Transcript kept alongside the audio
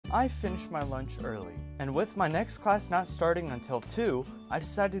I finished my lunch early, and with my next class not starting until 2, I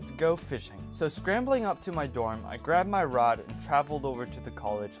decided to go fishing. So scrambling up to my dorm, I grabbed my rod and traveled over to the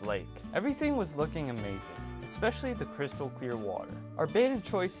college lake. Everything was looking amazing, especially the crystal clear water. Our bait of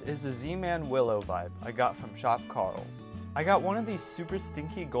choice is a Z-Man Willow Vibe I got from Shop Carl's. I got one of these super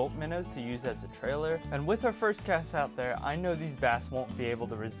stinky gulp minnows to use as a trailer, and with our first cast out there, I know these bass won't be able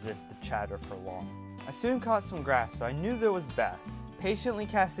to resist the chatter for long. I soon caught some grass, so I knew there was bass. Patiently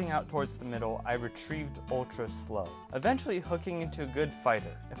casting out towards the middle, I retrieved ultra slow, eventually hooking into a good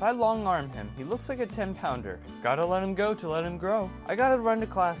fighter. If I long arm him, he looks like a 10-pounder. Gotta let him go to let him grow. I gotta run to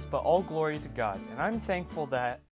class, but all glory to God, and I'm thankful that